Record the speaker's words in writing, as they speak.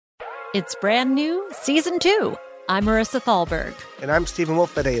It's brand new, Season 2. I'm Marissa Thalberg. And I'm Stephen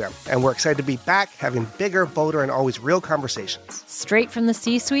Wolf Bedeta, and we're excited to be back having bigger, bolder, and always real conversations. Straight from the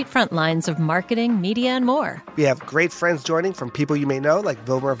C-suite front lines of marketing, media, and more. We have great friends joining from people you may know, like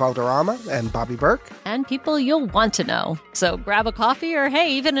Wilmer Valderrama and Bobby Burke. And people you'll want to know. So grab a coffee or,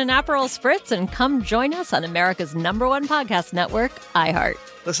 hey, even an Aperol Spritz and come join us on America's #1 podcast network, iHeart.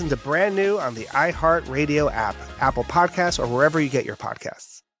 Listen to Brand New on the iHeart Radio app, Apple Podcasts, or wherever you get your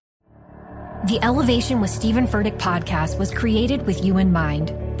podcasts. The Elevation with Stephen Furtick podcast was created with you in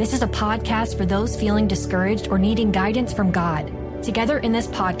mind. This is a podcast for those feeling discouraged or needing guidance from God. Together in this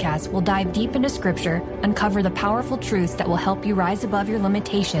podcast, we'll dive deep into Scripture, uncover the powerful truths that will help you rise above your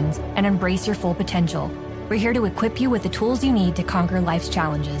limitations and embrace your full potential. We're here to equip you with the tools you need to conquer life's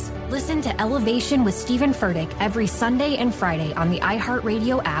challenges. Listen to Elevation with Stephen Furtick every Sunday and Friday on the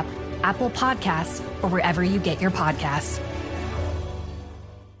iHeartRadio app, Apple Podcasts, or wherever you get your podcasts.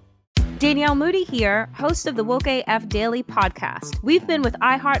 Danielle Moody here, host of the Woke AF Daily podcast. We've been with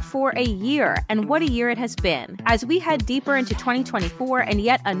iHeart for a year, and what a year it has been. As we head deeper into 2024 and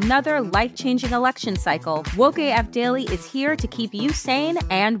yet another life-changing election cycle, Woke AF Daily is here to keep you sane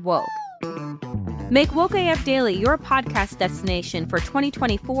and woke. Make Woke AF Daily your podcast destination for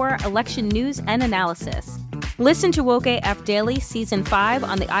 2024 election news and analysis. Listen to Woke AF Daily Season 5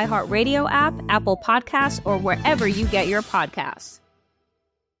 on the iHeartRadio app, Apple Podcasts, or wherever you get your podcasts.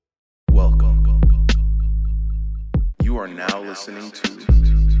 Welcome. You are now listening to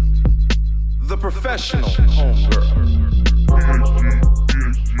The Professional Homegirl.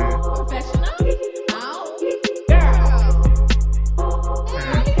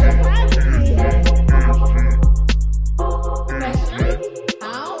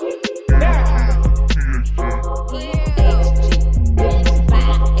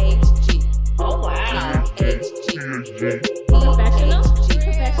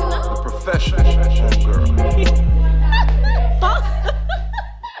 Professional?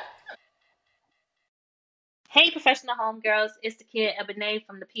 Hey, professional homegirls, it's the kid Ebony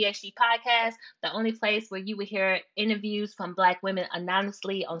from the PhD podcast, the only place where you will hear interviews from Black women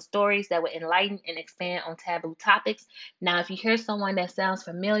anonymously on stories that will enlighten and expand on taboo topics. Now, if you hear someone that sounds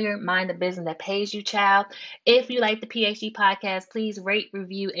familiar, mind the business that pays you, child. If you like the PhD podcast, please rate,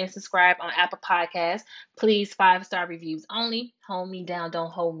 review, and subscribe on Apple Podcasts. Please 5-star reviews only. Hold me down,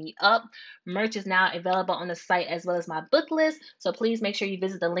 don't hold me up. Merch is now available on the site as well as my book list, so please make sure you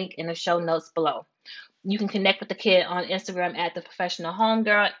visit the link in the show notes below. You can connect with the kid on Instagram at The Professional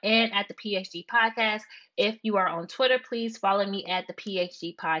Homegirl and at the PhD Podcast. If you are on Twitter, please follow me at the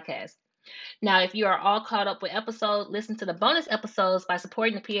PhD Podcast. Now, if you are all caught up with episodes, listen to the bonus episodes by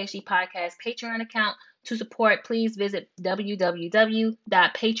supporting the PhD Podcast Patreon account. To support, please visit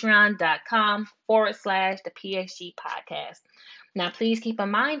www.patreon.com/the PhD Podcast. Now, please keep in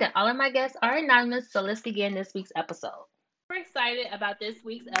mind that all of my guests are anonymous, so let's begin this week's episode. We're excited about this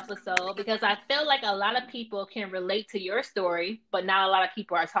week's episode because I feel like a lot of people can relate to your story, but not a lot of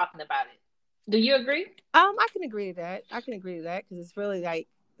people are talking about it. Do you agree? I can agree to that. Because it's really it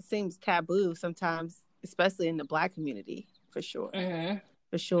seems taboo sometimes, especially in the Black community, for sure. Mm-hmm.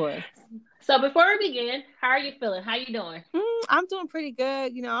 For sure. So before we begin, how are you feeling? How you doing? I'm doing pretty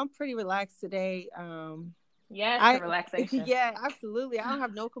good. I'm pretty relaxed today. Yes, relaxation. Yeah, absolutely. I don't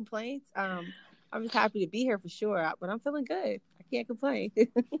have no complaints. I'm just happy to be here for sure, but I'm feeling good. I can't complain.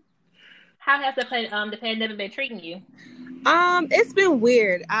 How has the pandemic been treating you? It's been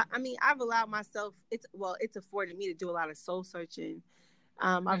weird. I mean, I've allowed myself. It's afforded me to do a lot of soul searching.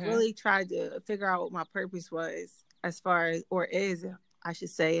 I've really tried to figure out what my purpose was, is, I should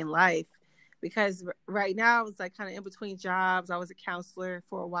say, in life. Because right now I was kind of in between jobs. I was a counselor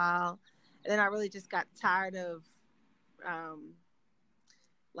for a while, and then I really just got tired of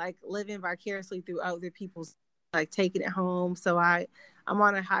living vicariously through other people's taking it home. So I'm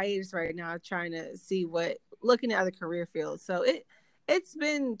on a hiatus right now, trying to looking at other career fields. So it's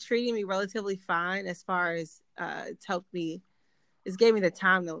been treating me relatively fine as far as it's gave me the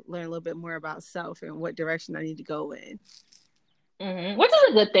time to learn a little bit more about self and what direction I need to go in. Mm-hmm. Which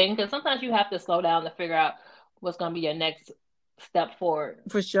is a good thing, because sometimes you have to slow down to figure out what's going to be your next step forward.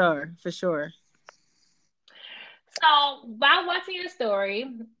 For sure. So, by watching your story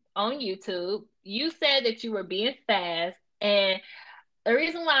on YouTube, you said that you were being fast, and the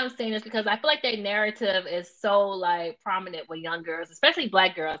reason why I'm saying this is because I feel like that narrative is so prominent with young girls, especially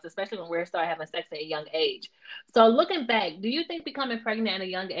Black girls, especially when we start having sex at a young age. So, looking back, do you think becoming pregnant at a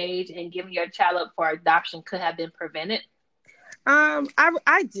young age and giving your child up for adoption could have been prevented? I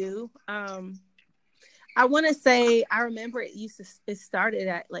do. I want to say I remember it started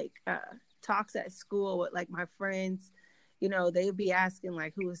at talks at school with my friends, they'd be asking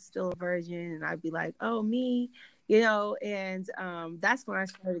like who is still a virgin, and I'd be like, oh, me, and that's when I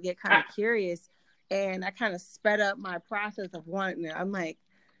started to get kind of curious, and I kind of sped up my process of wanting it. I'm like,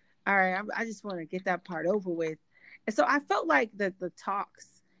 all right, I just want to get that part over with. And so I felt like the talks,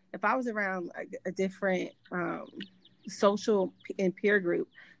 if I was around a different social and peer group,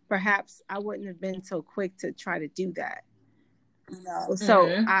 perhaps I wouldn't have been so quick to try to do that. So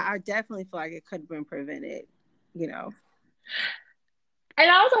I definitely feel like it could have been prevented, And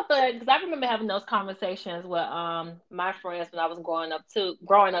I also feel like, because I remember having those conversations with my friends when I was growing up too,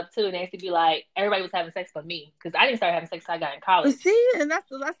 and they used to be like, everybody was having sex but me, because I didn't start having sex until I got in college. See, and that's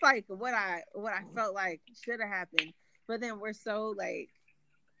like what I felt like should have happened, but then we're so like,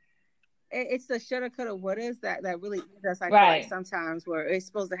 it's the shoulda, coulda, wouldas that really leads us. I feel like sometimes where it's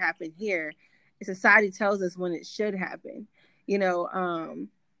supposed to happen here, society tells us when it should happen.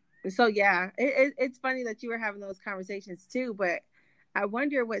 So yeah, it's funny that you were having those conversations too, but I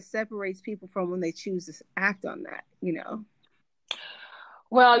wonder what separates people from when they choose to act on that,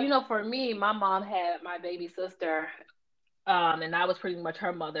 Well, for me, my mom had my baby sister, and I was pretty much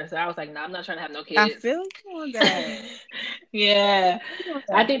her mother, so I was like, no, I'm not trying to have no kids. I feel you on that. Yeah,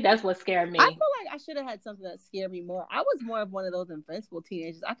 I think that's what scared me. I feel like I should have had something that scared me more. I was more of one of those invincible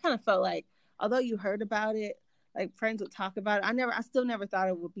teenagers. I kind of felt like, although you heard about it, like friends would talk about it, I still never thought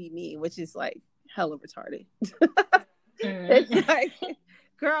it would be me, which is like hella retarded. It's like,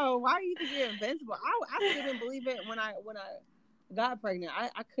 girl, why do you think you're invincible? I still didn't believe it when I got pregnant.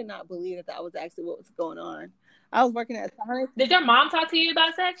 I could not believe that was actually what was going on. I was working at Sonic. Did your mom talk to you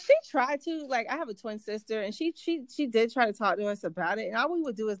about sex? She tried to. Like, I have a twin sister, and she did try to talk to us about it. And all we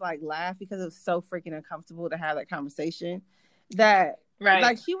would do is like laugh because it was so freaking uncomfortable to have that conversation. That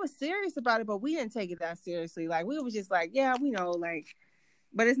like she was serious about it, but we didn't take it that seriously. Like, we was just like, yeah, we know, like,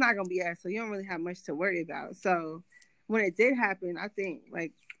 but it's not gonna be us, so you don't really have much to worry about. So when it did happen, I think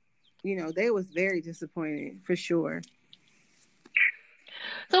like, they was very disappointed for sure.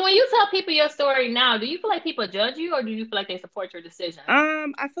 So when you tell people your story now, do you feel like people judge you, or do you feel like they support your decision?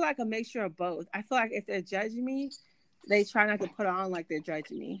 I feel like a mixture of both. I feel like if they're judging me, they try not to put on like they're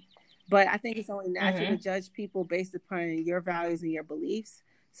judging me. But I think it's only natural to judge people based upon your values and your beliefs.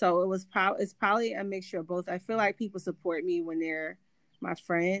 So it's probably a mixture of both. I feel like people support me when they're my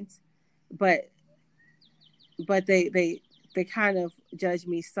friends, but they kind of judge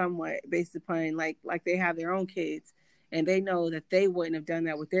me somewhat based upon like they have their own kids. And they know that they wouldn't have done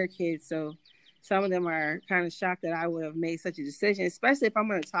that with their kids. So some of them are kind of shocked that I would have made such a decision, especially if I'm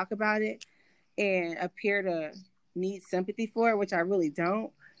going to talk about it and appear to need sympathy for it, which I really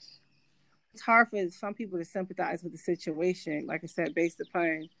don't. It's hard for some people to sympathize with the situation, like I said, based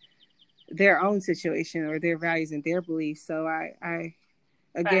upon their own situation or their values and their beliefs. So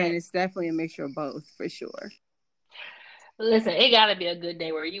again, it's definitely a mixture of both for sure. Listen, it gotta be a good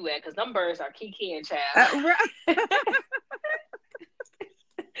day where you at, because them birds are kikiing, child. Right.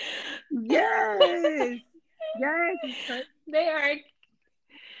 Yes. They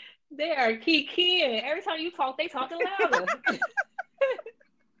are kikiing. Every time you talk, they talking louder.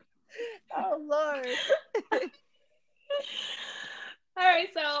 Oh Lord. All right,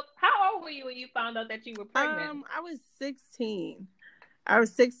 so how old were you when you found out that you were pregnant? I was 16. I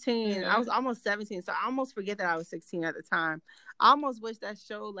was 16. Mm-hmm. I was almost 17, so I almost forget that I was 16 at the time. I almost wish that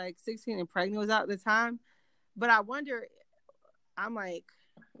show like 16 and Pregnant was out at the time, but I wonder. I'm like,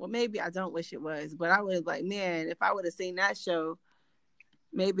 well, maybe I don't wish it was, but I was like, man, if I would have seen that show,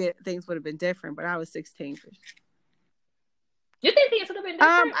 maybe things would have been different. But I was 16. You think things would have been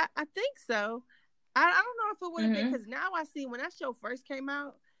different? I think so. I don't know if it would have been, because now I see when that show first came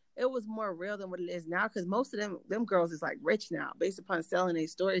out, it was more real than what it is now, because most of them girls is like rich now based upon selling their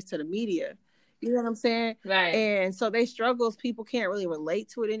stories to the media. You know what I'm saying? Right. And so they struggles, people can't really relate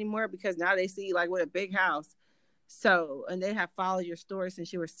to it anymore, because now they see like with a big house. So, and they have followed your story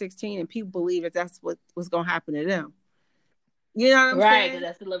since you were 16, and people believe that that's what was going to happen to them. You know what I'm saying? Right,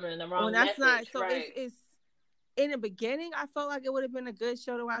 that's delivering the wrong that's message. Not, so right. It's in the beginning, I felt like it would have been a good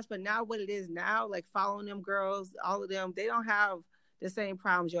show to watch, but now what it is now, like following them girls, all of them, they don't have the same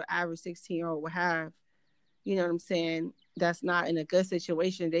problems your average 16-year-old would have. You know what I'm saying? That's not in a good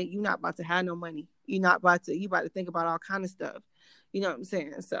situation. You're not about to have no money. You about to think about all kind of stuff. You know what I'm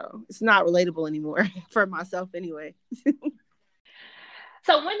saying? So it's not relatable anymore for myself anyway.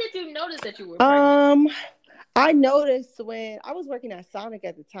 So when did you notice that you were pregnant? I noticed when I was working at Sonic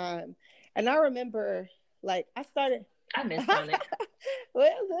at the time, and I remember like I miss Sonic. Well,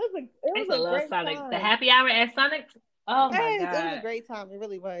 it was a great Sonic. time. The happy hour at Sonic. Oh my God. It was a great time. It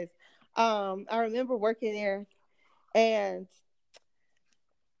really was. I remember working there, and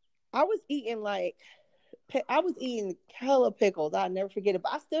I was eating like I was eating hella pickles. I'll never forget it.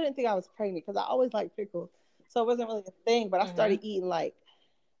 But I still didn't think I was pregnant because I always liked pickles. So it wasn't really a thing. But I started eating like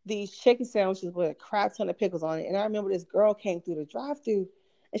these chicken sandwiches with a crap ton of pickles on it. And I remember this girl came through the drive-thru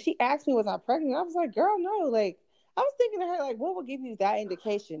and she asked me, was I pregnant? I was like, girl, no. Like, I was thinking to her, like, what would give you that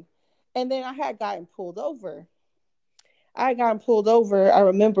indication? And then I had gotten pulled over. I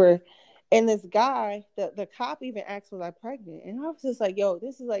remember. And this guy, the cop even asked, was I pregnant? And I was just like, yo,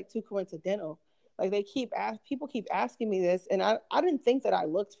 this is like too coincidental. Like people keep asking me this. And I didn't think that I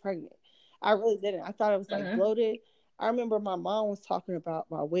looked pregnant. I really didn't. I thought it was like bloated. I remember my mom was talking about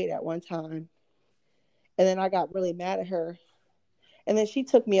my weight at one time. And then I got really mad at her. And then she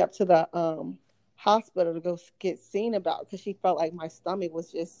took me up to the hospital to go get seen about because she felt like my stomach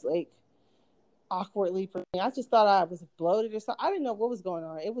was just like awkwardly for me. I just thought I was bloated or something. I didn't know what was going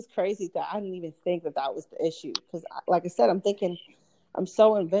on. It was crazy that I didn't even think that was the issue because, like I said, I'm thinking I'm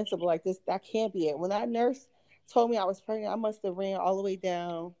so invincible like this. That can't be it. When that nurse told me I was pregnant, I must have ran all the way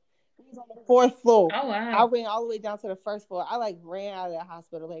down. It was on the 4th floor. Oh, wow. I ran all the way down to the 1st floor. I like ran out of the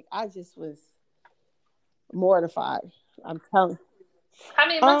hospital. Like I just was mortified. I'm telling you. How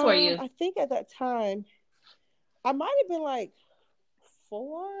many months were you? I think at that time, I might have been like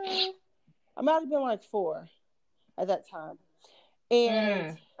 4. I might have been like 4 at that time.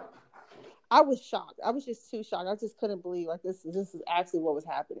 And I was shocked. I was just too shocked. I just couldn't believe like this is actually what was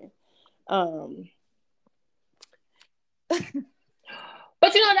happening. But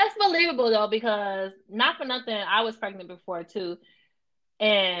that's believable though, because not for nothing, I was pregnant before too.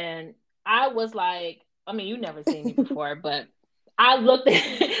 And I was like, I mean, you never seen me before, but I looked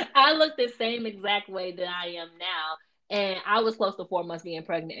the same exact way that I am now. And I was close to 4 months being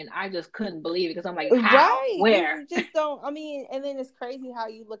pregnant, and I just couldn't believe it because I'm like, how? Right. Where? You just don't. I mean, and then it's crazy how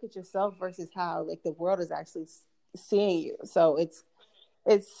you look at yourself versus how like the world is actually seeing you. So it's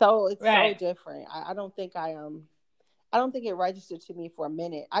so different. I don't think I don't think it registered to me for a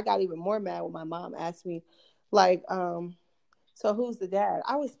minute. I got even more mad when my mom asked me, like, so who's the dad?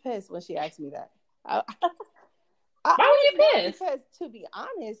 I was pissed when she asked me that. Why were you pissed? Because to be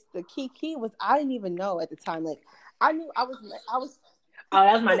honest, the key was I didn't even know at the time. Like I knew I was. Oh,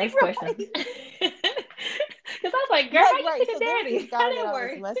 that was my next question. Because I was like, girl, how you pick a daddy? This guy that I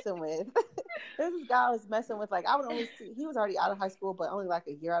was messing with. There's this guy I was messing with. Like I would only see. He was already out of high school, but only like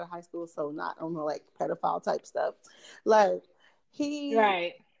a year out of high school, so not on the like pedophile type stuff. Like he.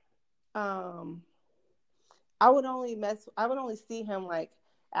 Right. I would only see him like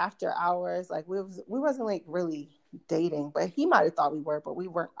after hours. Like we wasn't like really dating, but he might have thought we were, but we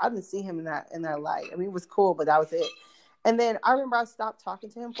weren't. I didn't see him in that light. I mean, it was cool, but that was it. And then I remember I stopped talking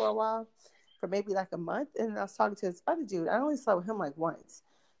to him for a while, for maybe like a month, and I was talking to this other dude. I only slept with him like once,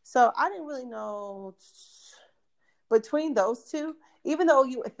 so I didn't really know between those two. Even though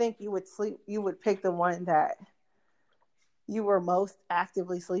you would think you would pick the one that you were most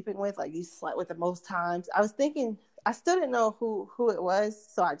actively sleeping with, like you slept with the most times. I was thinking I still didn't know who it was,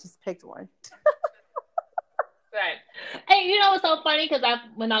 so I just picked one. Right. Hey, what's so funny? Because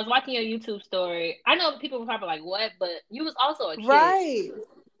when I was watching your YouTube story, I know people were probably like, what? But you was also a kid. Right.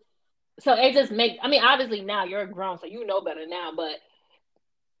 So it just obviously now you're grown, so you know better now. But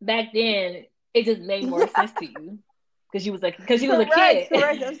back then, it just made more sense to you. Because you was a kid. Correct.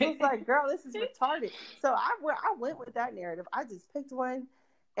 It was just like, girl, this is retarded. So I went with that narrative. I just picked one.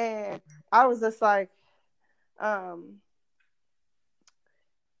 And I was just like,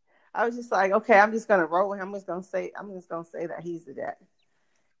 I was just like, okay, I'm just gonna roll with him. I'm just gonna say that he's the dad.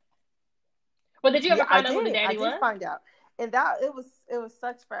 Well, did you ever find out who the daddy was? I did find out, and that it was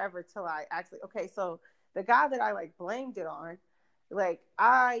such forever till I actually. Okay, so the guy that I like blamed it on, like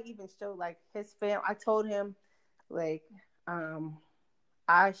I even showed like his family. I told him, like,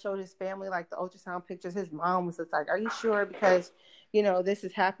 I showed his family like the ultrasound pictures. His mom was just like, "Are you sure?" Because this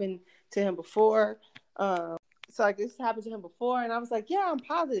has happened to him before. So like this happened to him before, and I was like, yeah, I'm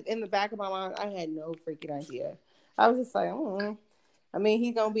positive. In the back of my mind, I had no freaking idea. I was just like, I mean,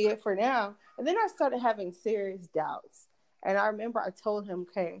 he's gonna be it for now. And then I started having serious doubts. And I remember I told him,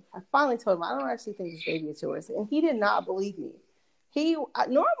 okay, I finally told him, I don't actually think this baby is yours. And he did not believe me.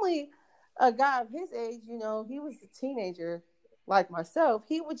 Normally a guy of his age, he was a teenager like myself.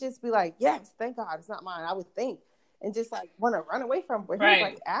 He would just be like, yes, thank God it's not mine. I would think, and just like want to run away from him. But he was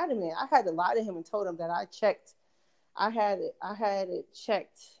like adamant. I had to lie to him and told him that I had it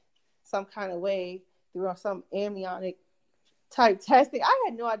checked some kind of way through some amniotic type testing. I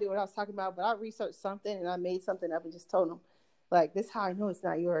had no idea what I was talking about, but I researched something and I made something up and just told him, like, this is how I know it's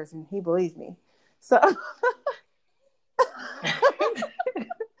not yours. And he believed me. So it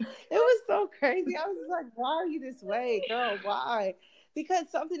was so crazy. I was just like, why are you this way, girl? Why? Because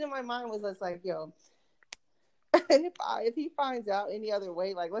something in my mind was just like, yo, And if he finds out any other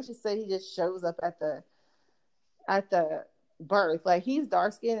way, like let's just say he just shows up at the birth, like he's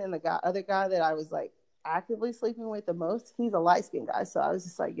dark skinned, and the other guy that I was like actively sleeping with the most, he's a light skinned guy. So I was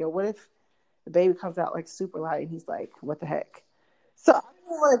just like, yo, what if the baby comes out like super light, and he's like, what the heck? So I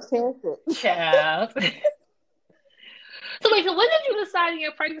didn't want to chance it. Yeah. So wait, so when did you decide in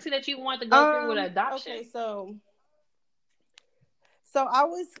your pregnancy that you wanted to go through with adoption? Okay, so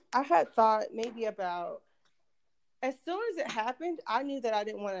I had thought maybe about, as soon as it happened, I knew that I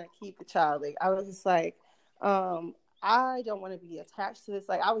didn't want to keep the child. Like I was just like, I don't want to be attached to this.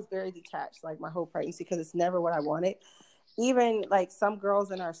 Like I was very detached, like my whole pregnancy, because it's never what I wanted. Even like some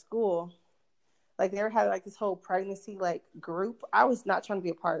girls in our school, like they had like this whole pregnancy like group. I was not trying to be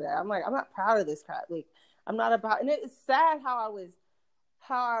a part of that. I'm like, I'm not proud of this crap. Like I'm not about, and it's sad how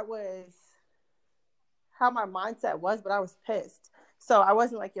my mindset was, but I was pissed. So I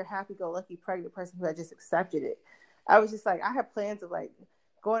wasn't like your happy-go-lucky pregnant person who had just accepted it. I was just like, I had plans of like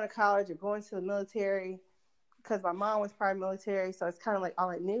going to college or going to the military, because my mom was prior military. So it's kind of like all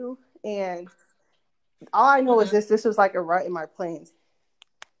I knew. And all I know is this was like a rut in my plans.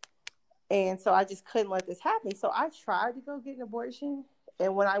 And so I just couldn't let this happen. So I tried to go get an abortion.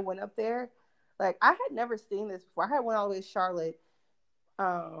 And when I went up there, like I had never seen this before. I had went all the way to Charlotte.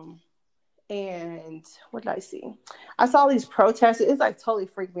 And what did I see? I saw these protests. It's like totally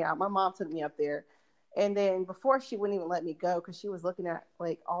freaked me out. My mom took me up there. And then before, she wouldn't even let me go because she was looking at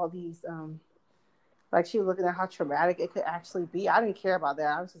like all these, like she was looking at how traumatic it could actually be. I didn't care about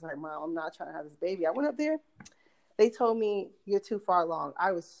that. I was just like, Mom, I'm not trying to have this baby. I went up there. They told me, you're too far along.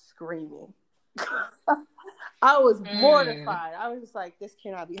 I was screaming. I was mortified. I was just like, this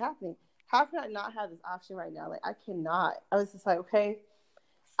cannot be happening. How can I not have this option right now? Like, I cannot. I was just like, okay.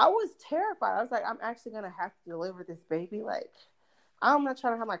 I was terrified. I was like, I'm actually going to have to deliver this baby. Like, I'm not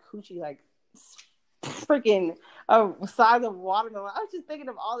trying to have my coochie, like, freaking size of watermelon. I was just thinking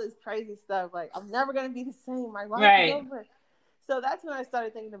of all this crazy stuff. Like, I'm never going to be the same. My life is over. So that's when I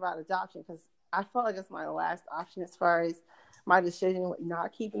started thinking about adoption, because I felt like it's my last option as far as my decision with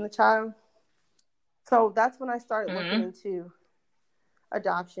not keeping the child. So that's when I started looking into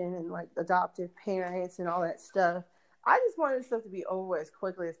adoption and, like, adoptive parents and all that stuff. I just wanted stuff to be over as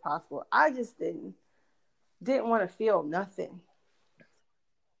quickly as possible. I just didn't want to feel nothing.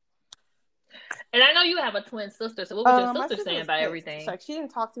 And I know you have a twin sister, so what was your sister saying about everything? Like, she didn't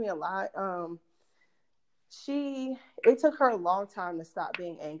talk to me a lot. It took her a long time to stop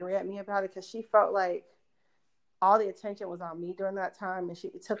being angry at me about it, because she felt like all the attention was on me during that time, and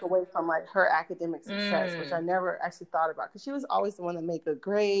it took away from like her academic success, which I never actually thought about, because she was always the one that made good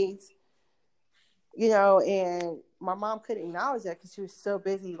grades, you know. And my mom couldn't acknowledge that because she was so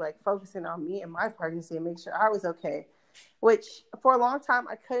busy like focusing on me and my pregnancy and make sure I was okay, which for a long time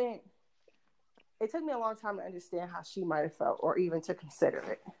I couldn't. It took me a long time to understand how she might have felt, or even to consider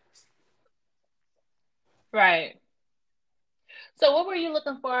it. Right. So what were you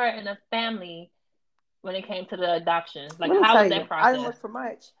looking for in a family when it came to the adoption? Like, how was that process? I didn't look for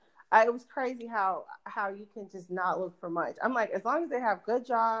much. It was crazy how you can just not look for much. I'm like, as long as they have good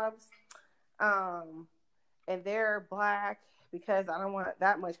jobs, and they're Black, because I don't want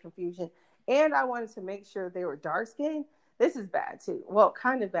that much confusion. And I wanted to make sure they were dark skinned. This is bad too. Well,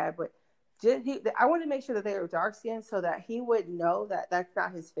 kind of bad, but I wanted to make sure that they were dark skinned so that he would know that that's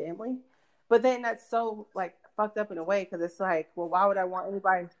not his family. But then that's so like fucked up in a way, because it's like, well, why would I want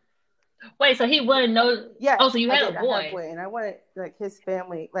anybody? Wait, so he wouldn't know? Yeah. Oh, so you had a boy. I had a boy, and I wanted like his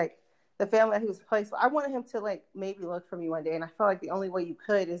family, like the family that he was placed with. I wanted him to like maybe look for me one day, and I felt like the only way you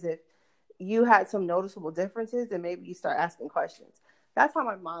could is if you had some noticeable differences, and maybe you start asking questions. That's how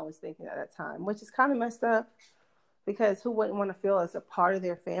my mom was thinking at that time, which is kind of messed up, because who wouldn't want to feel as a part of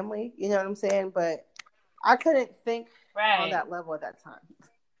their family? You know what I'm saying? But I couldn't think on that level at that time.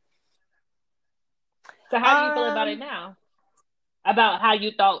 So how do you feel about it now? About how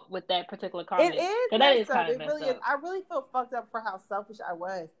you thought with that particular comment? It is. That is kind of messed up. Is. I really feel fucked up for how selfish I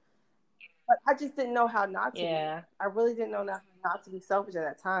was. But I just didn't know how not to be. I really didn't know how not to be selfish at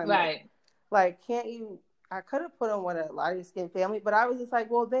that time. Right. Like, can't you... I could have put him with a lighter-skinned family, but I was just like,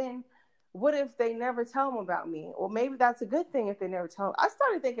 well, then what if they never tell him about me? Or maybe that's a good thing if they never tell him. I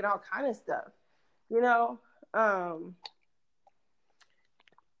started thinking all kind of stuff, you know?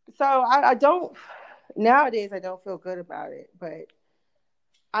 So I don't... Nowadays, I don't feel good about it, but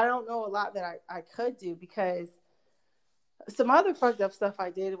I don't know a lot that I could do, because some other fucked up stuff I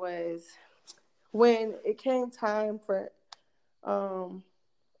did was when it came time for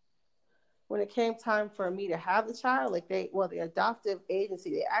me to have the child, like the adoptive agency,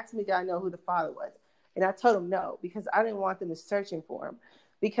 they asked me, did I know who the father was? And I told them no, because I didn't want them to searching for him,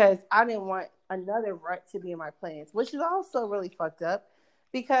 because I didn't want another right to be in my plans, which is also really fucked up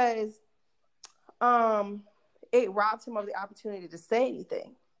because it robbed him of the opportunity to say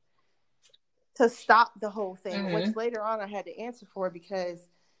anything, to stop the whole thing, which later on I had to answer for because,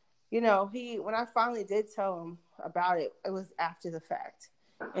 when I finally did tell him about it, it was after the fact.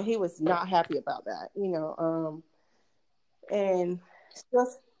 And he was not happy about that, and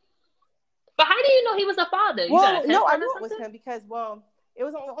just. But how do you know he was a father? Well, no, I knew it was him because, it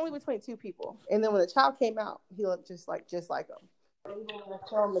was only between two people. And then when the child came out, he looked just like him. Even when I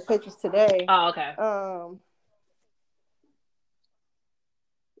show him the pictures today. Oh, okay.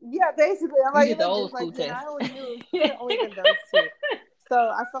 Yeah, basically, I'm like, the old school test. I only knew it only been those two, so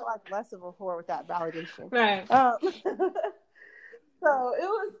I felt like less of a whore with that validation. Right. So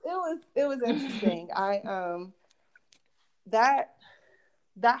it was interesting.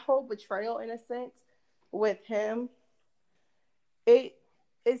 That whole betrayal, in a sense, with him, it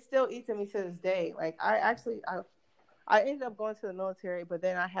still eats at me to this day. Like I ended up going to the military, but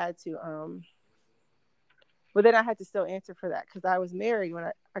then I had to still answer for that because I was married when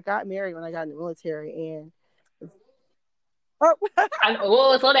I got married when I got in the military, and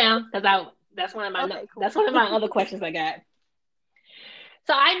slow down because that's one of my that's one of my other questions I got.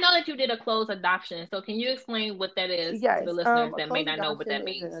 So I know that you did a closed adoption. So can you explain what that is to the listeners that may not know what that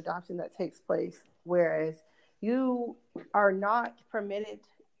means? Is an adoption that takes place, whereas you are not permitted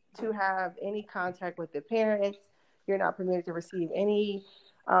to have any contact with the parents. You're not permitted to receive any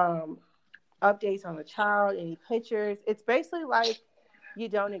updates on the child, any pictures. It's basically like you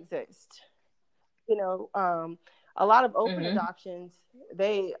don't exist. A lot of open adoptions,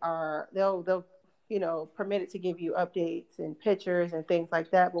 they'll permitted to give you updates and pictures and things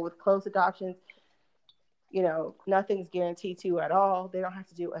like that. But with closed adoptions, nothing's guaranteed to you at all. They don't have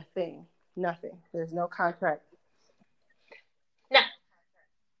to do a thing. Nothing. There's no contract.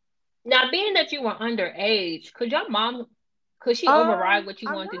 Now being that you were underage, could she override what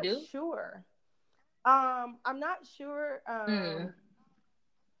you wanted to do? Sure. I'm not sure.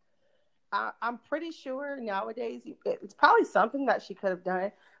 I'm pretty sure nowadays it's probably something that she could have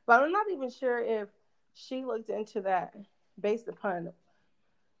done, but I'm not even sure if she looked into that based upon.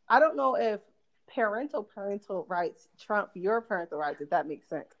 I don't know if parental rights trump your parental rights, if that makes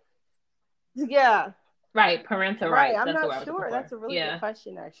sense. Yeah. Right, parental rights. I'm not sure. That's a really good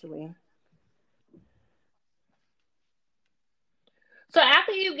question, actually. So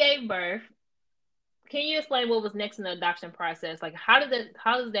after you gave birth, can you explain what was next in the adoption process? Like, how does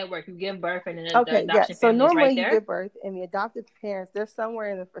that work? You give birth and then the adoption So family normally is right there? you give birth and the adoptive parents, they're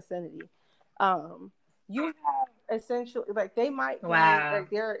somewhere in the vicinity. You have essentially, like, they might be, like,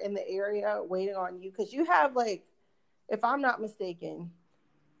 they're in the area waiting on you because you have, like, if I'm not mistaken,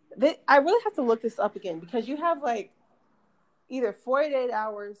 I really have to look this up again because you have, like, either 48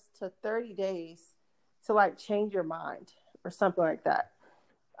 hours to 30 days to, like, change your mind or something like that.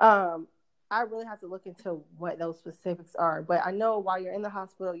 I really have to look into what those specifics are. But I know while you're in the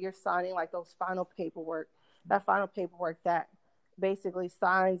hospital, you're signing, like, those final paperwork that basically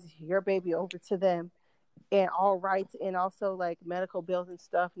signs your baby over to them and all rights and also, like, medical bills and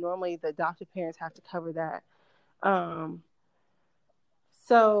stuff. Normally, the adoptive parents have to cover that.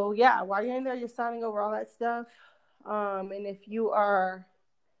 So, yeah, while you're in there, you're signing over all that stuff. And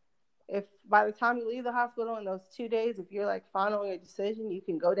if by the time you leave the hospital in those 2 days, if you're, like, following a decision, you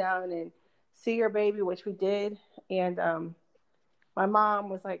can go down and see your baby, which we did. And my mom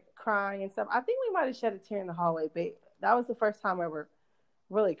was, like, crying and stuff. I think we might have shed a tear in the hallway, but that was the first time I ever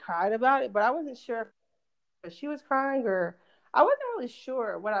really cried about it. But I wasn't sure if she was crying or I wasn't really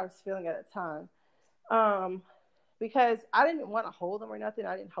sure what I was feeling at the time. Because I didn't want to hold him or nothing.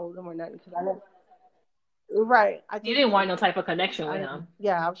 I didn't hold him or nothing because I didn't. Right. You didn't want no type of connection with him.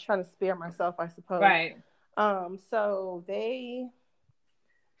 Yeah, I was trying to spare myself, I suppose. Right. So they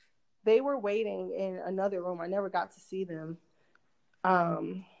were waiting in another room. I never got to see them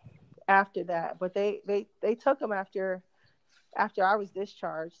after that. But they took him after I was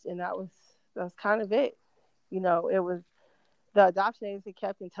discharged, and that was kind of it. It was the adoption agency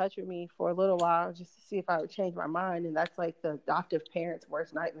kept in touch with me for a little while just to see if I would change my mind, and that's like the adoptive parent's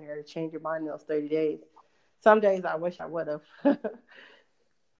worst nightmare, to change your mind in those 30 days. Some days I wish I would have.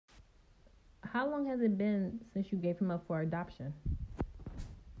 How long has it been since you gave him up for adoption?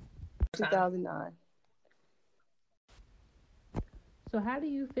 2009. So how do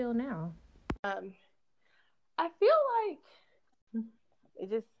you feel now? I feel like it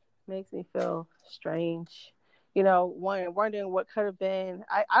just makes me feel strange. Wondering what could have been.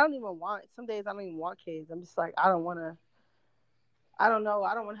 I don't even want, some days I don't even want kids. I'm just like, I don't know. I don't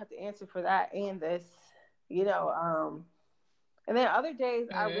want to have to answer for that and this, and And then other days,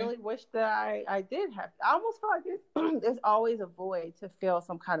 I really wish that I did have. I almost feel like there's always a void to feel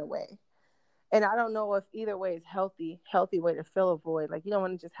some kind of way. And I don't know if either way is healthy way to fill a void. Like, you don't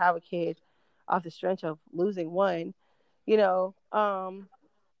want to just have a kid off the strength of losing one, you know.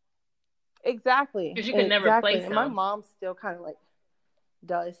 Exactly. Because you can never replace them. And my mom still kind of like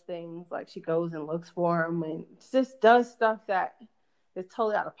does things, like she goes and looks for them and just does stuff that is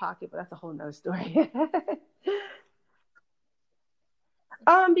totally out of pocket, but that's a whole nother story.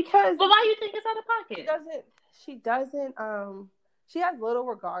 Because why do you think it's out of pocket? She has little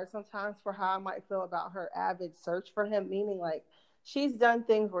regard sometimes for how I might feel about her avid search for him, meaning like she's done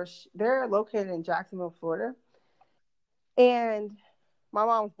things where they're located in Jacksonville, Florida, and my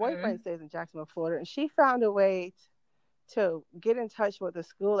mom's boyfriend stays in Jacksonville, Florida, and she found a way to get in touch with the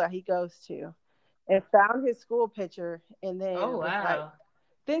school that he goes to and found his school picture, and then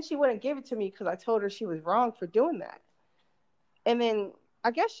then she wouldn't give it to me because I told her she was wrong for doing that. And then I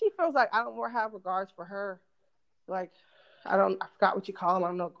guess she feels like I don't more have regards for her. Like, I forgot what you call them. I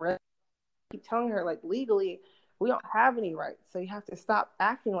don't know. I keep telling her, like, legally, we don't have any rights. So you have to stop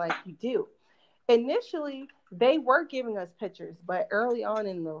acting like you do. Initially, they were giving us pictures, but early on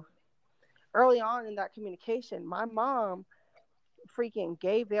in that communication, my mom freaking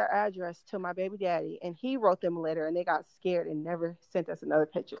gave their address to my baby daddy, and he wrote them a letter, and they got scared and never sent us another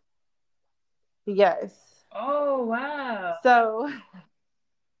picture. Yes. Oh, wow. So,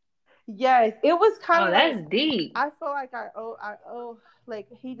 yes, it was kind of that's deep. I feel like I owe, like,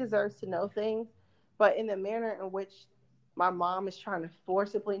 he deserves to know things, but in the manner in which my mom is trying to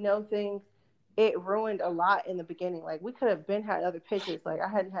forcibly know things, it ruined a lot in the beginning. Like, we could have had other pictures. Like, I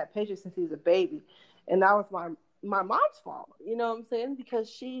hadn't had pictures since he was a baby, and that was my mom's fault. You know what I'm saying? Because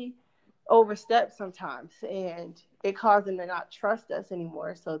she overstepped sometimes, and it caused them to not trust us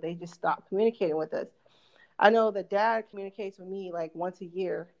anymore. So they just stopped communicating with us. I know the dad communicates with me like once a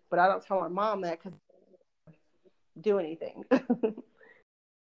year, but I don't tell my mom that because I don't do anything.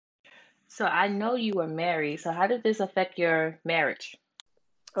 So I know you were married. So how did this affect your marriage?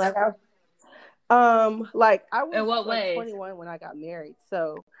 Like I was in what ways? 21 when I got married,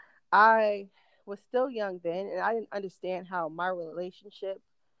 so I was still young then, and I didn't understand how my relationship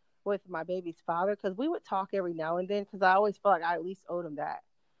with my baby's father, because we would talk every now and then, because I always felt like I at least owed him that,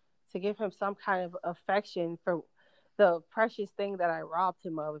 to give him some kind of affection for the precious thing that I robbed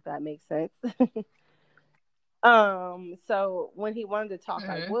him of, if that makes sense. So when he wanted to talk,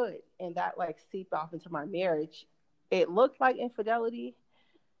 I would, and that like seeped off into my marriage. It looked like infidelity,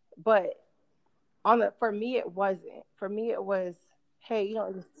 but for me it wasn't. For me it was, hey, you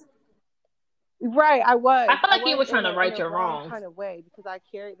know, right? I feel like you were trying to right your wrongs kind of way, because I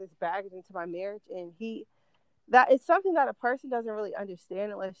carried this baggage into my marriage, and that is something that a person doesn't really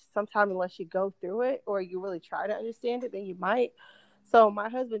understand unless you go through it or you really try to understand it, then you might. So my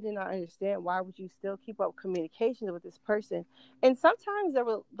husband did not understand, why would you still keep up communications with this person? And sometimes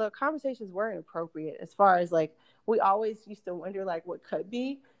the conversations were inappropriate, as far as like, we always used to wonder like what could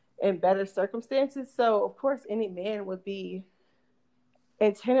be in better circumstances. So of course any man would be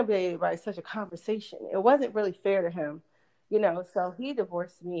intimidated by such a conversation. It wasn't really fair to him, you know, so he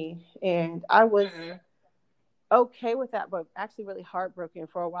divorced me, and I was okay with that, but actually really heartbroken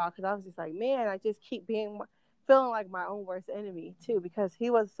for a while, because I was just like, man, I just keep feeling like my own worst enemy too, because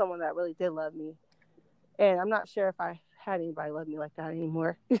he was someone that really did love me, and I'm not sure if I had anybody love me like that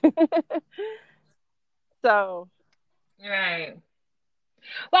anymore. So right.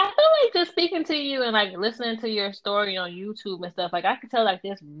 Well, I feel like just speaking to you and like listening to your story on YouTube and stuff, like I could tell like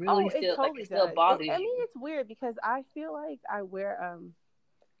this really still bothers you. I mean, it's weird because I feel like I wear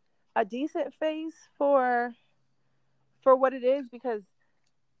a decent face for what it is, because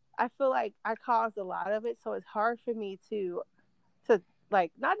I feel like I caused a lot of it, so it's hard for me to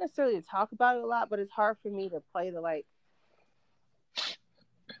like, not necessarily to talk about it a lot, but it's hard for me to play the like,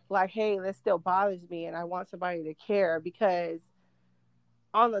 hey, this still bothers me and I want somebody to care, because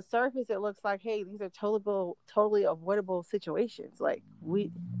on the surface it looks like, hey, these are totally avoidable situations. Like,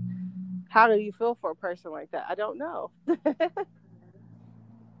 how do you feel for a person like that? I don't know.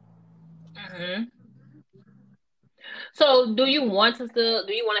 So do you want to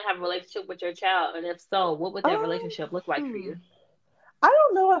have a relationship with your child? And if so, what would that relationship look like for you? I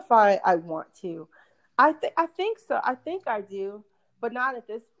don't know if I want to. I think so. I think I do, but not at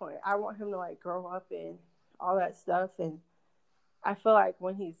this point. I want him to like grow up and all that stuff. And I feel like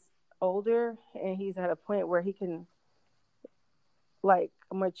when he's older and he's at a point where he can like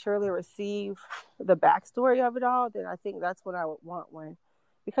maturely receive the backstory of it all, then I think that's when I would want one.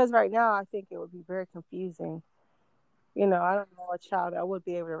 Because right now I think it would be very confusing. You know, I don't know a child that would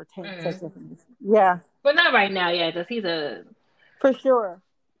be able to retain such information. Yeah. But not right now, yeah, because he's a For sure.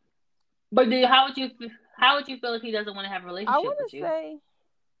 But how would you feel if he doesn't want to have a I relationship want with to you? say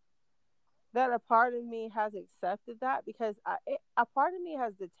that a part of me has accepted that because a part of me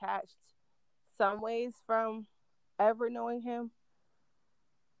has detached some ways from ever knowing him.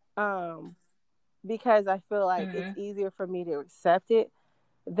 Because I feel like it's easier for me to accept it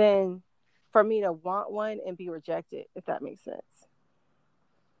than for me to want one and be rejected, if that makes sense.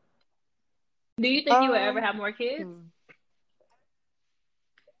 Do you think you would ever have more kids?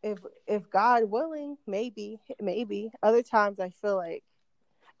 If God willing, maybe. Other times I feel like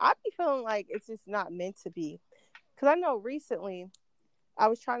I be feeling like it's just not meant to be. Because I know recently I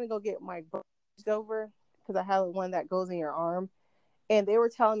was trying to go get my bruised over because I have one that goes in your arm. And they were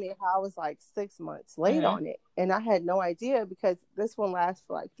telling me how I was like 6 months late on it. And I had no idea because this one lasts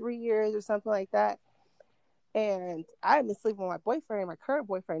for like 3 years or something like that. And I had been sleeping with my boyfriend, my current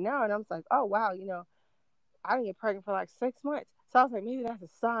boyfriend now. And I was like, oh, wow, I didn't get pregnant for like 6 months. So I was like, maybe that's a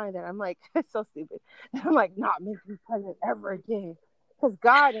sign that I'm like, it's so stupid. I'm like, not meant to be pregnant ever again. Because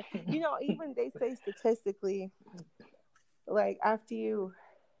God, even they say statistically, like after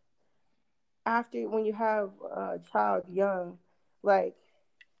when you have a child young, like,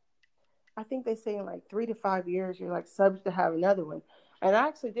 I think they say in like 3 to 5 years, you're like subject to have another one. And I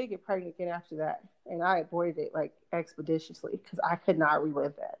actually did get pregnant again after that. And I avoided it like expeditiously because I could not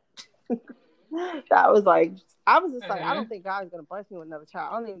relive that. That was like, I was just like, I don't think God is going to bless me with another child.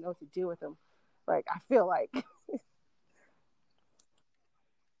 I don't even know what to do with him. Like, I feel like. Who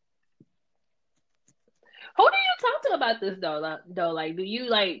do you talk to about this though? Like, do you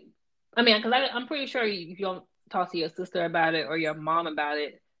like? I mean, because I'm pretty sure you don't talk to your sister about it or your mom about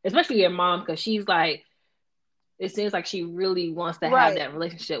it, especially your mom, because she's like, it seems like she really wants to have that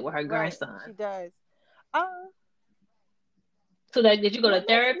relationship with her grandson. She does. So that did you go to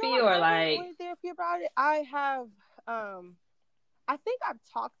therapy or like? I went to therapy about it. I have. I think I've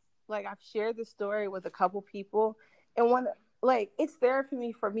shared this story with a couple people, and one like it's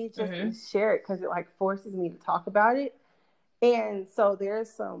therapy for me just to share it because it like forces me to talk about it. And so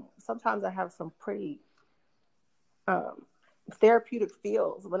sometimes I have some pretty therapeutic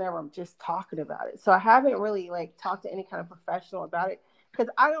feels whenever I'm just talking about it. So I haven't really like talked to any kind of professional about it because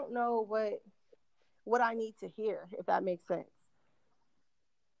I don't know what I need to hear, if that makes sense.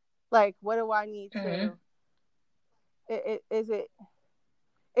 Like, what do I need to? Is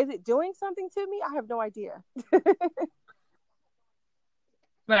it doing something to me? I have no idea.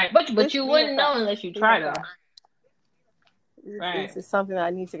 Right, but you wouldn't know unless you try to. Right. This is something that I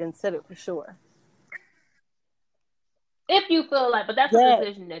need to consider for sure. If you feel like, but that's a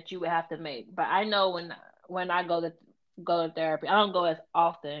decision that you would have to make. But I know when I go to therapy, I don't go as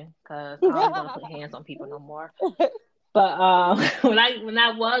often because I don't want to put hands on people no more. But when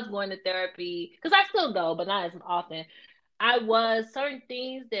I was going to therapy, because I still go, but not as often, certain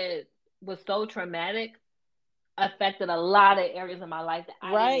things that was so traumatic affected a lot of areas of my life that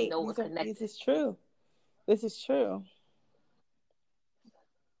I didn't even know was connected. This is true.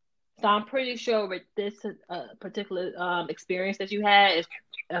 So I'm pretty sure with this particular experience that you had is,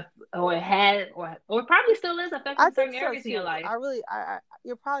 or probably still is affecting certain areas in your life.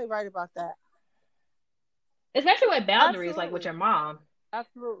 You're probably right about that. Especially with boundaries, like with your mom.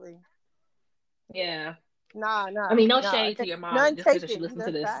 Absolutely. Yeah. Nah. I mean, no shade to your mom just because she listens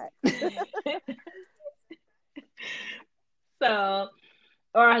to this. So,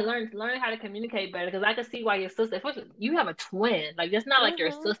 or learn how to communicate better, because I can see why your sister. You have a twin, like that's not like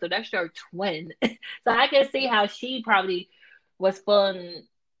your sister, that's your twin. So I can see how she probably was feeling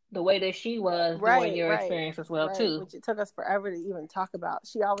the way that she was during your experience as well too. Which it took us forever to even talk about.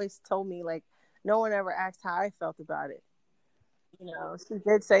 She always told me like no one ever asked how I felt about it. She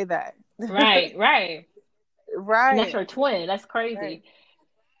did say that. Right. And that's your twin. That's crazy. Right.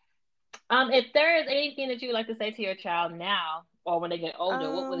 If there is anything that you would like to say to your child now or when they get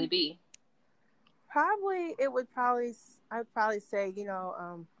older, what would it be? I'd probably say,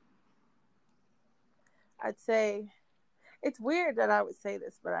 I'd say it's weird that I would say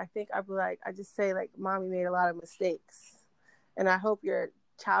this, but I think I just say like, Mommy made a lot of mistakes and I hope your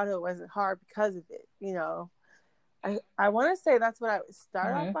childhood wasn't hard because of it. I want to say that's what I would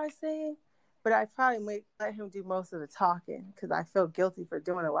start off by saying, but I probably might let him do most of the talking because I feel guilty for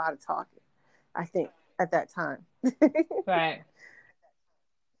doing a lot of talking, I think, at that time. Right.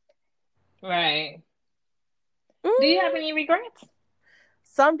 Do you have any regrets?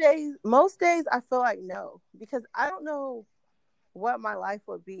 Most days, I feel like no, because I don't know what my life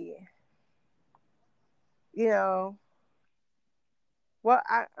would be. Well,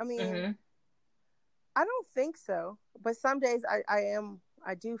 I mean, I don't think so. But some days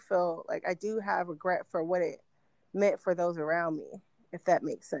I do feel like I do have regret for what it meant for those around me, if that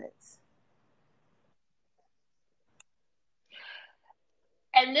makes sense.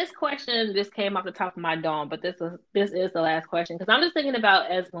 And this question just came off the top of my dome, but this is the last question because I'm just thinking about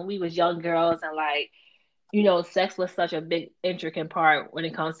as when we was young girls and like, sex was such a big intricate part when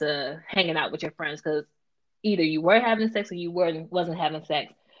it comes to hanging out with your friends because either you were having sex or you wasn't having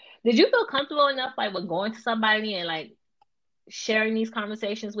sex. Did you feel comfortable enough like with going to somebody and like sharing these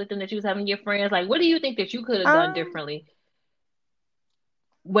conversations with them that you was having with your friends? Like, what do you think that you could have done differently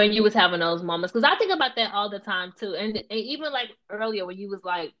when you was having those moments? Because I think about that all the time too. And even like earlier when you was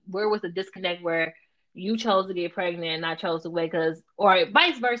like, where was the disconnect where you chose to get pregnant and I chose to wait? Or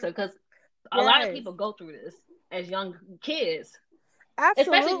vice versa, because a lot of people go through this as young kids.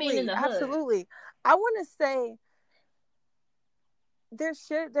 Absolutely. Especially being in the hood. Absolutely. I want to say there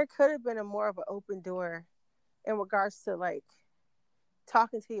could have been a more of an open door in regards to like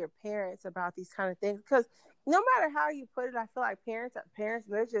talking to your parents about these kind of things, because no matter how you put it, I feel like parents are parents,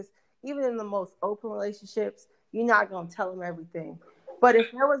 and they're just, even in the most open relationships, you're not going to tell them everything. But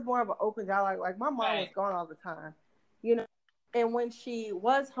if there was more of an open dialogue, like my mom was gone all the time, and when she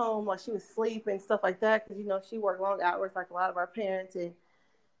was home, like she was sleeping and stuff like that, because she worked long hours like a lot of our parents, and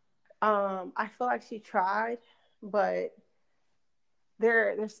I feel like she tried, but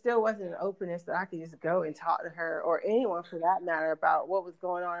there still wasn't an openness that I could just go and talk to her or anyone for that matter about what was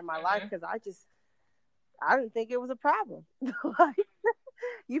going on in my life, because I didn't think it was a problem. Like,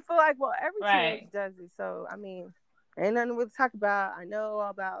 you feel like, well, every teenager does it, so I mean, ain't nothing we talk about. I know all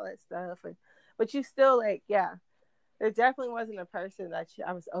about that stuff, but you still like, yeah, there definitely wasn't a person that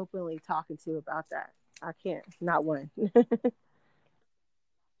I was openly talking to about that. I can't, not one.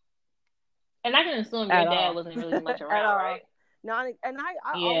 And I can assume your dad wasn't really much around, right? And I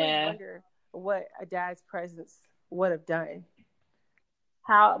always wonder what a dad's presence would have done,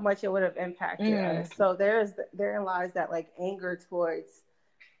 how much it would have impacted us. So therein lies that like anger towards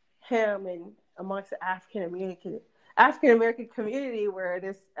him and amongst the African American community, where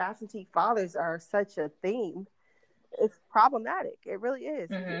this absentee fathers are such a theme. It's problematic. It really is,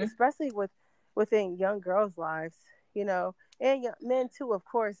 especially within young girls' lives, and young men too, of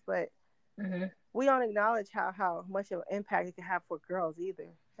course, but. We don't acknowledge how much of an impact it can have for girls either,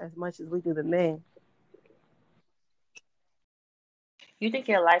 as much as we do the men. You think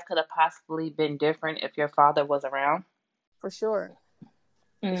your life could have possibly been different if your father was around? For sure.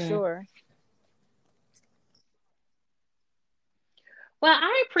 For sure. Well,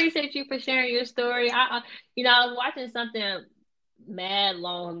 I appreciate you for sharing your story. I was watching something mad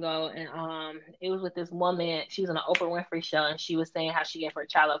long ago, and it was with this woman. She was on an Oprah Winfrey show, and she was saying how she gave her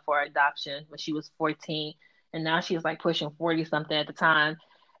child up for adoption when she was 14, and now she's like pushing 40 something at the time.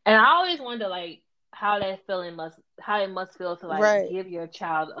 And I always wonder like how it must feel to like give your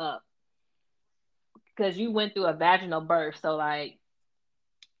child up, because you went through a vaginal birth, so like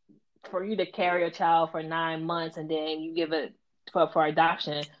for you to carry a child for 9 months and then you give it for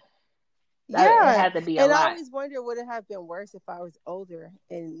adoption. It had to be a lot. I always wonder, would it have been worse if I was older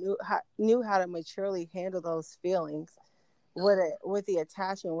and knew how to maturely handle those feelings? Would the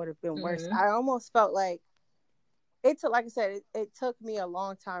attachment would have been worse? I almost felt like it took, like I said, it took me a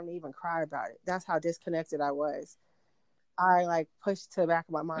long time to even cry about it. That's how disconnected I was. I like pushed to the back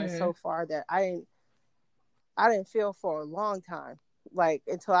of my mind so far that I didn't feel for a long time, like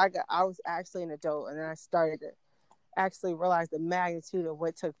until I was actually an adult, and then I started to actually realize the magnitude of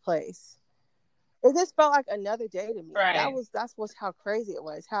what took place. It just felt like another day to me. Right. That's how crazy it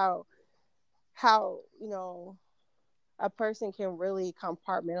was. How a person can really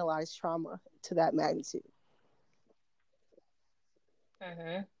compartmentalize trauma to that magnitude.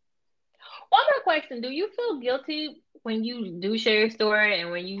 One more question: do you feel guilty when you do share your story,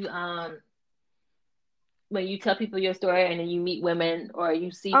 and when you tell people your story, and then you meet women or you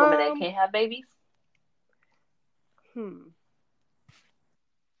see women that can't have babies?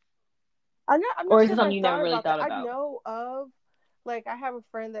 I'm not or is sure it something you never really thought about? I know of, like, I have a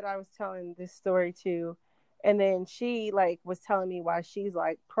friend that I was telling this story to, and then she like was telling me why she's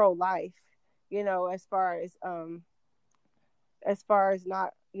like pro-life, as far as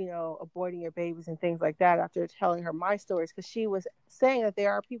not, aborting your babies and things like that, after telling her my stories, because she was saying that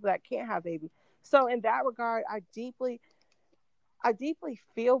there are people that can't have babies. So in that regard, I deeply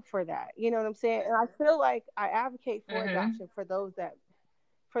feel for that. You know what I'm saying? And I feel like I advocate for adoption for those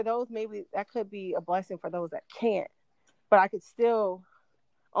maybe that could be a blessing for those that can't. But I could still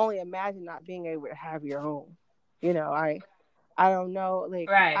only imagine not being able to have your own. I don't know. Like,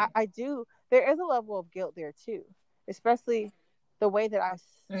 I do. There is a level of guilt there too, especially the way that I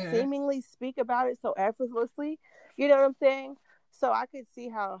seemingly speak about it so effortlessly. You know what I'm saying? So I could see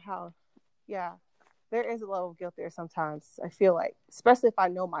how there is a level of guilt there sometimes. I feel like, especially if I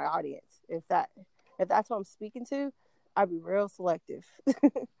know my audience, if that's what I'm speaking to, I'd be real selective.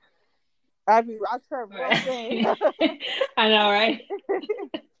 I turn real thing. I know, right?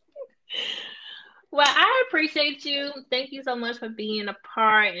 Well, I appreciate you. Thank you so much for being a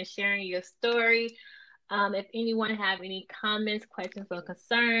part and sharing your story. If anyone have any comments, questions, or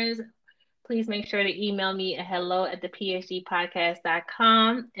concerns, please make sure to email me at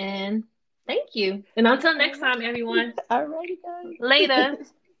hello@thephdpodcast.com. And thank you. And until next time, everyone. Alrighty, guys. Later.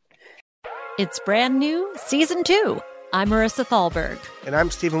 It's brand new, Season 2. I'm Marissa Thalberg. And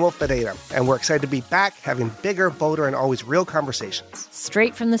I'm Stephen Wolf Pereira, and we're excited to be back having bigger, bolder, and always real conversations.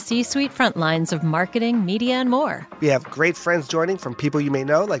 Straight from the C-suite front lines of marketing, media, and more. We have great friends joining from people you may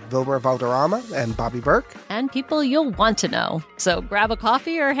know, like Wilmer Valderrama and Bobby Burke. And people you'll want to know. So grab a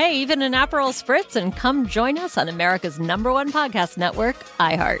coffee or, hey, even an Aperol Spritz and come join us on America's #1 podcast network,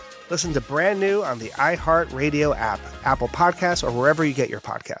 iHeart. Listen to Brand New on the iHeart Radio app, Apple Podcasts, or wherever you get your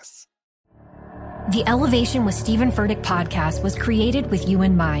podcasts. The Elevation with Stephen Furtick podcast was created with you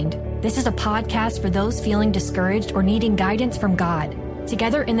in mind. This is a podcast for those feeling discouraged or needing guidance from God.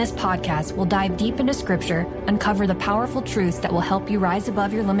 Together in this podcast, we'll dive deep into Scripture, uncover the powerful truths that will help you rise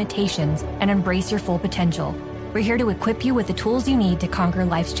above your limitations and embrace your full potential. We're here to equip you with the tools you need to conquer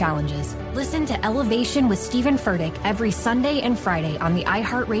life's challenges. Listen to Elevation with Stephen Furtick every Sunday and Friday on the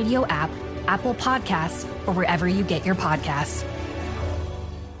iHeartRadio app, Apple Podcasts, or wherever you get your podcasts.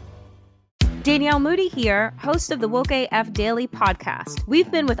 Danielle Moody here, host of the Woke AF Daily podcast. We've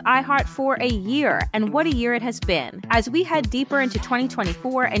been with iHeart for a year, and what a year it has been. As we head deeper into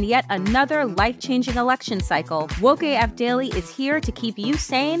 2024 and yet another life-changing election cycle, Woke AF Daily is here to keep you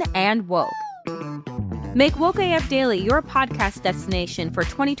sane and woke. Make Woke AF Daily your podcast destination for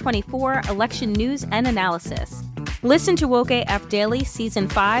 2024 election news and analysis. Listen to Woke AF Daily Season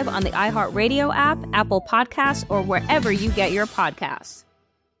 5 on the iHeartRadio app, Apple Podcasts, or wherever you get your podcasts.